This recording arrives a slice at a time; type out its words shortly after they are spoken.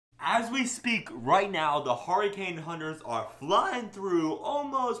As we speak right now, the hurricane hunters are flying through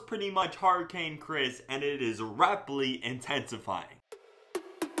almost pretty much Hurricane Chris, and it is rapidly intensifying.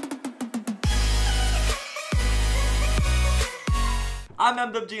 I'm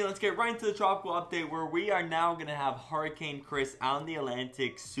MWG. Let's get right into the tropical update, where we are now going to have Hurricane Chris out in the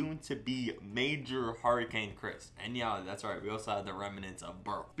Atlantic, soon to be Major Hurricane Chris. And yeah, that's right, we also have the remnants of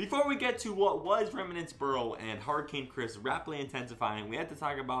Beryl. Before we get to what was remnants Beryl and Hurricane Chris rapidly intensifying, we have to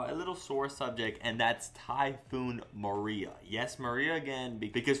talk about a little sore subject, and that's Typhoon Maria. Yes, Maria again,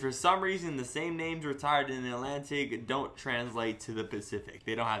 because for some reason the same names retired in the Atlantic don't translate to the Pacific.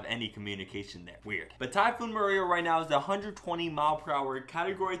 They don't have any communication there. Weird. But Typhoon Maria right now is the 120-mile-per-hour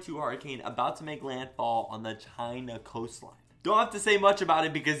Category 2 hurricane about to make landfall on the China coastline. Don't have to say much about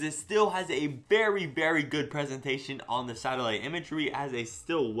it because it still has a very good presentation on the satellite imagery, as a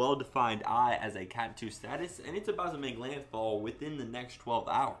still well-defined eye as a Cat 2 status, and it's about to make landfall within the next 12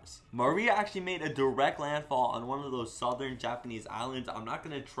 hours. Maria actually made a direct landfall on one of those southern Japanese islands. I'm not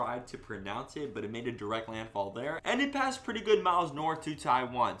going to try to pronounce it, but it made a direct landfall there, and it passed pretty good miles north to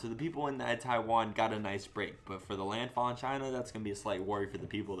Taiwan, so the people in that Taiwan got a nice break. But for the landfall in China, that's going to be a slight worry for the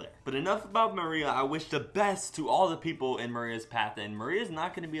people there. But enough about Maria. I wish the best to all the people in Maria's path, and Maria's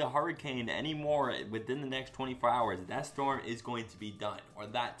not going to be a hurricane anymore within the next 24 hours. That storm is going to be done, or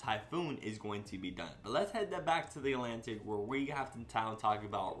that typhoon is going to be done. But let's head back to the Atlantic, where we have to talk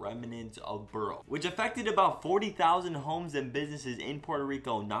about remnants of Beryl, which affected about 40,000 homes and businesses in Puerto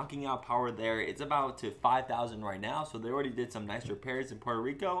Rico, knocking out power there. It's about to 5,000 right now, so they already did some nice repairs in Puerto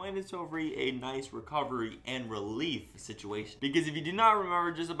Rico, and it's over a nice recovery and relief situation. Because if you do not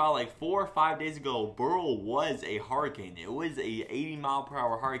remember, just about like 4 or 5 days ago, Beryl was a hurricane. It was a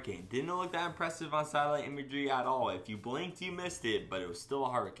 80-mile-per-hour hurricane. Didn't look that impressive on satellite imagery at all. If you blinked, you missed it, but it was still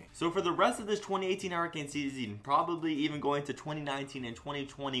a hurricane. So for the rest of this 2018 hurricane season, probably even going to 2019 and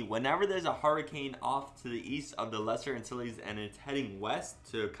 2020, whenever there's a hurricane off to the east of the Lesser Antilles and it's heading west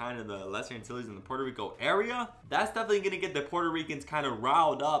to kind of the Lesser Antilles in the Puerto Rico area, that's definitely going to get the Puerto Ricans kind of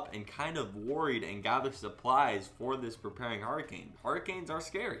riled up and kind of worried and gather supplies for this preparing hurricane. Hurricanes are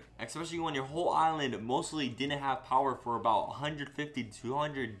scary, especially when your whole island mostly didn't have power for about 150 to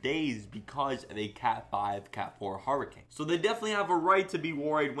 200 days because of a Cat 5, Cat 4 hurricane. So they definitely have a right to be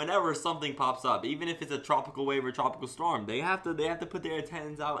worried whenever something pops up, even if it's a tropical wave or tropical storm. They have to put their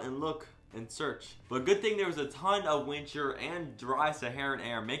antennas out and look and search. But good thing there was a ton of wind shear and dry Saharan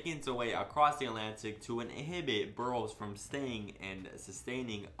air making its way across the Atlantic to inhibit Beryl from staying and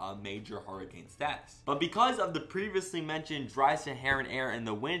sustaining a major hurricane status. But because of the previously mentioned dry Saharan air and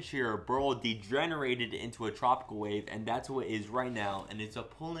the wind shear, Beryl degenerated into a tropical wave, and that's what it is right now, and it's a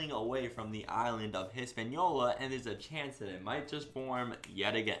pulling away from the island of Hispaniola, and there's a chance that it might just form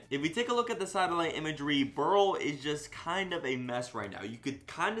yet again. If we take a look at the satellite imagery, Beryl is just kind of a mess right now. You could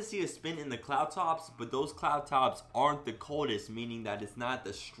kind of see a spin in the cloud tops, but those cloud tops aren't the coldest, meaning that it's not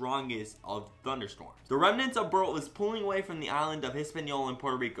the strongest of thunderstorms. The remnants of Beryl is pulling away from the island of Hispaniola in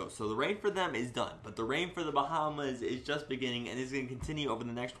Puerto Rico, so the rain for them is done, but the rain for the Bahamas is just beginning and is going to continue over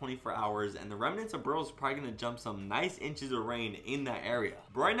the next 24 hours, and the remnants of Beryl is probably going to jump some nice inches of rain in that area.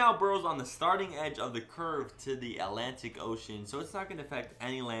 But right now, Beryl's on the starting edge of the curve to the Atlantic Ocean, so it's not going to affect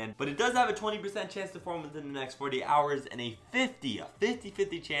any land, but it does have a 20% chance to form within the next 40 hours and a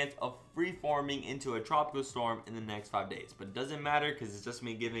 50-50 chance of free-forming into a tropical storm in the next 5 days. But it doesn't matter because it's just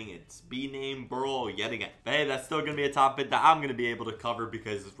me giving its B name Beryl yet again. But hey, that's still going to be a topic that I'm going to be able to cover,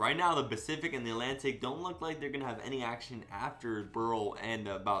 because right now the Pacific and the Atlantic don't look like they're going to have any action after Beryl and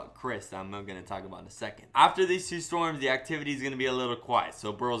about Chris that I'm going to talk about in a second. After these two storms, the activity is going to be a little quiet,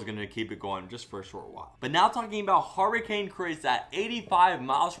 so Beryl's going to keep it going just for a short while. But now talking about Hurricane Chris at 85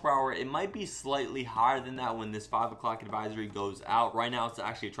 miles per hour, it might be slightly higher than that when this 5 o'clock advisory goes out. Right now it's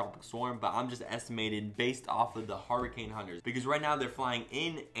actually a tropical storm, but I'm just estimating based off of the hurricane hunters, because right now they're flying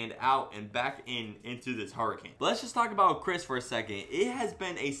in and out and back into this hurricane. But let's just talk about Chris for a second. It has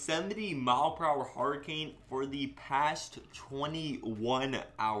been a 70-mile-per-hour hurricane for the past 21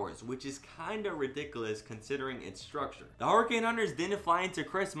 hours, which is kind of ridiculous considering its structure. The hurricane hunters didn't fly into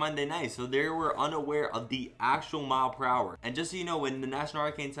Chris Monday night, so they were unaware of the actual mile per hour. And just so you know, when the National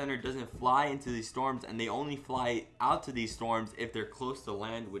Hurricane Center doesn't fly into these storms, and they only fly out to these storms if they're close to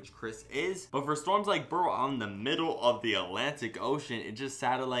land, which Chris is. But for storms like Beryl on the middle of the Atlantic Ocean, it's just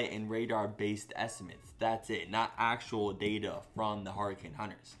satellite and radar based estimates. That's it, not actual data from the hurricane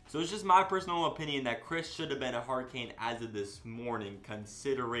hunters. So it's just my personal opinion that Chris should have been a hurricane as of this morning,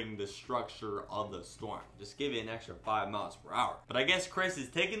 considering the structure of the storm. Just give it an extra 5 miles per hour. But I guess Chris is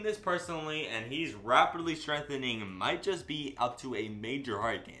taking this personally, and he's rapidly strengthening, might just be up to a major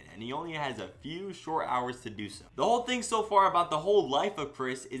hurricane. and he only has a few short hours to do so. The whole thing so far about the whole life of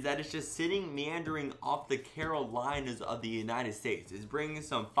Chris is that it's just sitting meandering off the Carolinas of the United States. It's bringing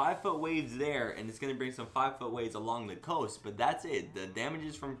some 5-foot waves there, and it's going to bring some 5-foot waves along the coast, but that's it. The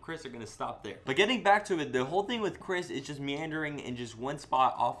damages from Chris are going to stop there. But getting back to it, the whole thing with Chris is just meandering in just one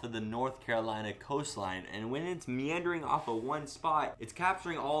spot off of the North Carolina coastline, and when it's meandering off of one spot, it's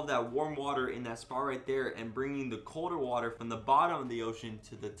capturing all of that warm water in that spot right there and bringing the colder water from the bottom of the ocean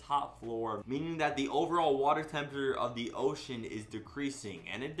to the top floor, meaning that the overall water temperature of the ocean is decreasing,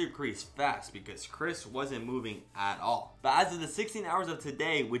 and it decreased fast because Chris wasn't moving at all. But as of the 16 hours of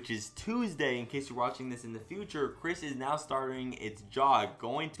today, which is Tuesday in case you're watching this in the future, Chris is now starting its jog,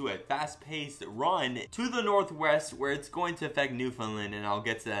 going to a fast-paced run to the northwest where it's going to affect Newfoundland, and I'll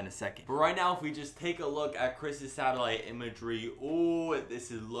get to that in a second. But right now, if we just take a look at Chris's satellite imagery, oh,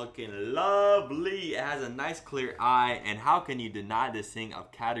 this is looking lovely. It has a nice clear eye, and how can you deny this thing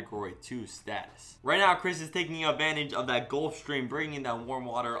of category 2 status? Right now, Chris is taking advantage of that Gulf Stream, bringing that warm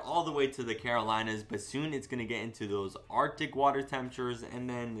water all the way to the Carolinas, but soon it's going to get into those Arctic water temperatures, and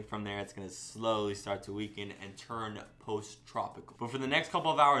then from there it's going to slowly start to weaken and turn post-tropical. But for the next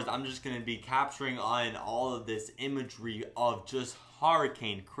couple of hours, I'm just going to be capturing on all of this imagery of just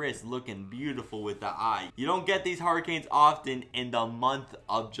Hurricane Chris looking beautiful with the eye. You don't get these hurricanes often in the month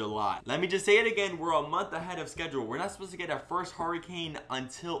of July. Let me just say it again, we're a month ahead of schedule. We're not supposed to get our first hurricane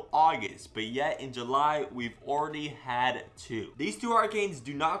until August, but yet in July, we've already had 2. These 2 hurricanes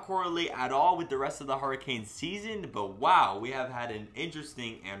do not correlate at all with the rest of the hurricane season, but wow, we have had an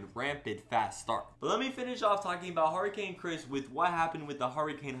interesting and rampant fast start. But let me finish off talking about Hurricane Chris with what happened with the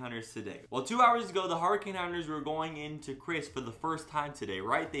hurricane hunters today. Well, 2 hours ago, the hurricane hunters were going into Chris for the first time today,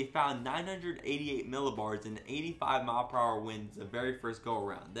 right? They found 988 millibars and 85-mile-per-hour winds the very first go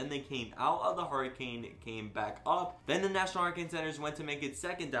around. Then they came out of the hurricane, came back up. Then the National Hurricane Centers went to make its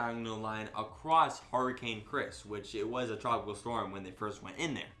second diagonal line across Hurricane Chris, which it was a tropical storm when they first went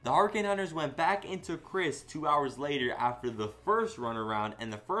in there. The hurricane hunters went back into Chris 2 hours later after the first run around,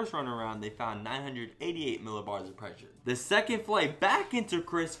 and the first run around they found 988 millibars of pressure. The second flight back into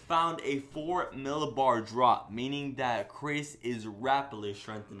Chris found a 4 millibar drop, meaning that Chris is rapidly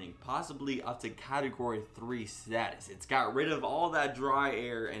strengthening, possibly up to category 3 status. It's got rid of all that dry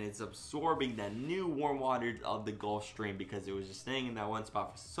air and it's absorbing that new warm water of the Gulf Stream because it was just staying in that one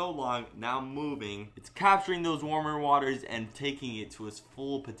spot for so long. Now moving, it's capturing those warmer waters and taking it to its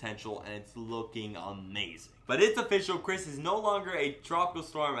full potential, and it's looking amazing. But it's official, Chris is no longer a tropical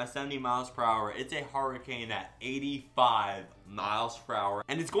storm at 70 miles per hour. It's a hurricane at 85 miles per hour.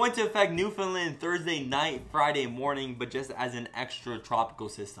 And it's going to affect Newfoundland Thursday night, Friday morning, but just as an extra tropical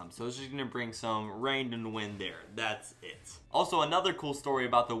system. So it's just going to bring some rain and wind there. That's it. Also, another cool story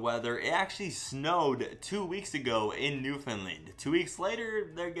about the weather. It actually snowed 2 weeks ago in Newfoundland. 2 weeks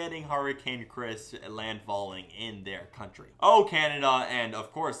later, they're getting Hurricane Chris landfalling in their country. Oh, Canada, and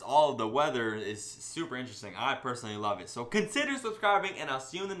of course, all of the weather is super interesting. I personally love it. So consider subscribing, and I'll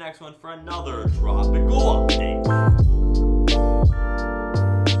see you in the next one for another tropical update.